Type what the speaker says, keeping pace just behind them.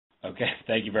Okay,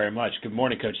 thank you very much. Good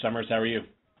morning, Coach Summers. How are you?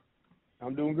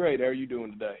 I'm doing great. How are you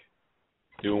doing today?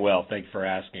 Doing well. Thank you for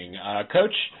asking.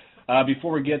 Coach,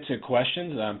 before we get to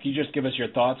questions, can you just give us your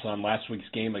thoughts on last week's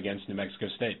game against New Mexico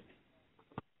State?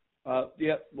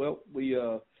 Well, we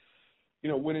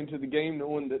went into the game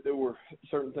knowing that there were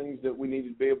certain things that we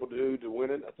needed to be able to do to win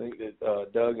it. I think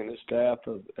that Doug and his staff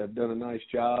have done a nice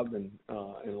job, and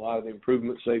a lot of the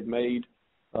improvements they've made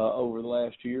over the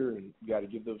last year, and you got to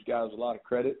give those guys a lot of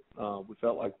credit. We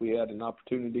felt like we had an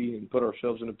opportunity and put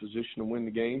ourselves in a position to win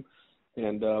the game,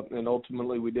 and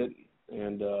ultimately we didn't.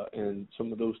 And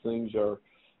some of those things are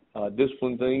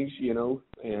discipline things,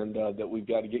 and that we've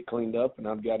got to get cleaned up, and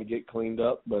I've got to get cleaned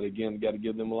up. But again, got to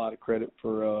give them a lot of credit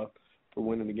for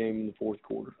winning the game in the fourth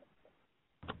quarter.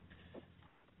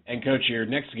 And Coach, your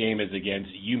next game is against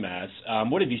UMass.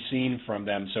 What have you seen from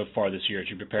them so far this year as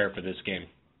you prepare for this game?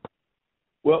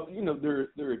 Well,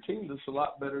 they're a team that's a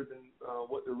lot better than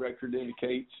what their record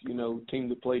indicates. A team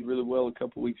that played really well a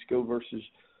couple weeks ago versus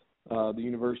the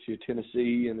University of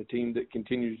Tennessee, and a team that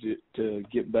continues to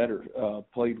get better.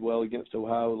 Played well against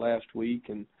Ohio last week,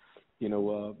 and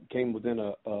came within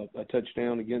a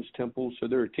touchdown against Temple. So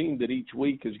they're a team that each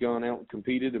week has gone out and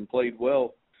competed and played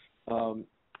well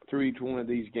through each one of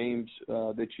these games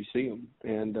that you see them.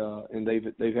 And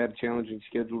they've had a challenging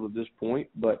schedule to this point,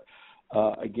 but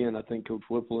again, I think Coach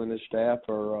Whipple and his staff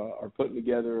are putting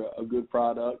together a good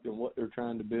product and what they're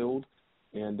trying to build.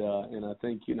 And I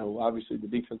think, obviously the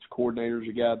defensive coordinator is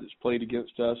a guy that's played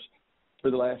against us for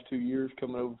the last 2 years,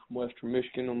 coming over from Western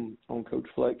Michigan on Coach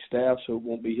Fleck's staff, so it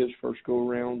won't be his first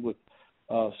go-around with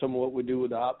some of what we do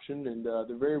with the option. And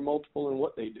they're very multiple in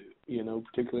what they do,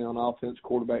 particularly on offense.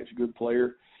 Quarterback's a good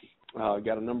player,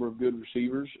 got a number of good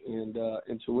receivers, and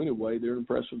so anyway, they're an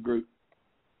impressive group.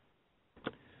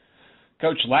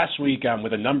 Coach, last week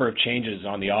with a number of changes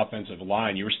on the offensive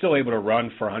line, you were still able to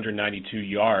run for 192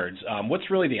 yards. What's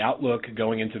really the outlook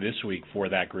going into this week for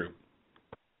that group?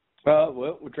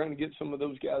 Well, we're trying to get some of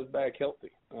those guys back healthy.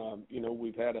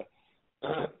 We've had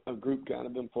a group kind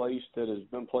of in place that has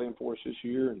been playing for us this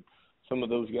year, and some of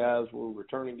those guys were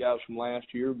returning guys from last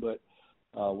year, but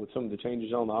with some of the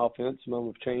changes on the offense, some of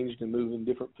them have changed and moved in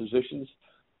different positions.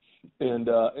 And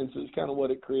so it's kind of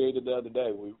what it created the other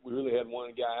day. We really had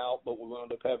one guy out, but we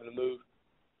wound up having to move,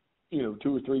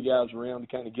 2 or 3 guys around to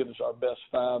kind of give us our best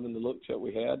 5 in the looks that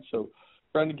we had. So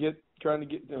trying to get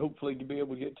hopefully to be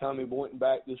able to get Tommy Boynton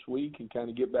back this week and kind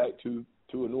of get back to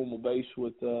a normal base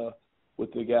with the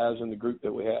guys in the group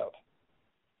that we have.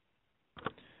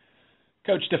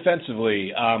 Coach,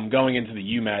 defensively, going into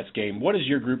the UMass game, what does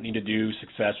your group need to do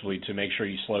successfully to make sure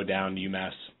you slow down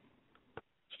UMass?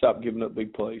 Stop giving up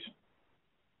big plays.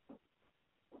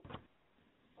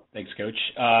 Thanks, Coach.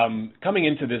 Coming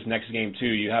into this next game, too,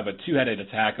 you have a two-headed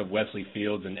attack of Wesley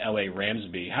Fields and L.A.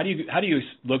 Ramsby. How do you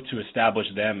look to establish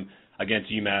them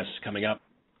against UMass coming up?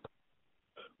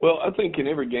 Well, I think in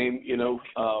every game,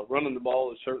 running the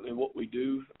ball is certainly what we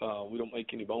do. We don't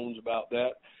make any bones about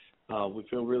that. We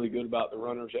feel really good about the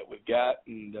runners that we've got,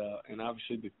 and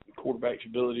obviously the quarterback's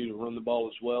ability to run the ball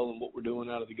as well, and what we're doing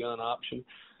out of the gun option.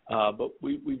 But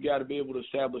we've got to be able to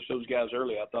establish those guys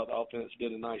early. I thought the offense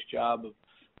did a nice job of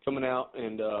coming out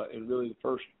and really the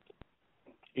first,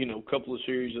 couple of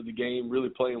series of the game really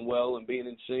playing well and being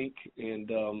in sync.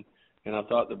 And I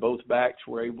thought that both backs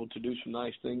were able to do some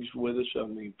nice things with us. I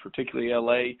mean, particularly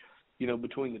L.A.,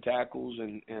 between the tackles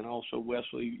and also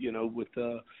Wesley, with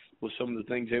some of the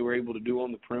things they were able to do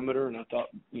on the perimeter. And I thought,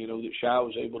 that Shai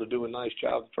was able to do a nice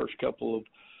job the first couple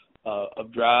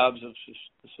of drives of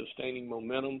sustaining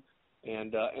momentum,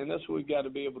 and that's what we've got to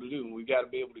be able to do. And we've got to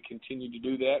be able to continue to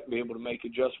do that, and be able to make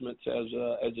adjustments as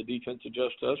the defense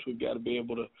adjusts us. We've got to be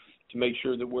able to make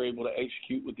sure that we're able to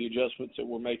execute with the adjustments that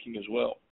we're making as well.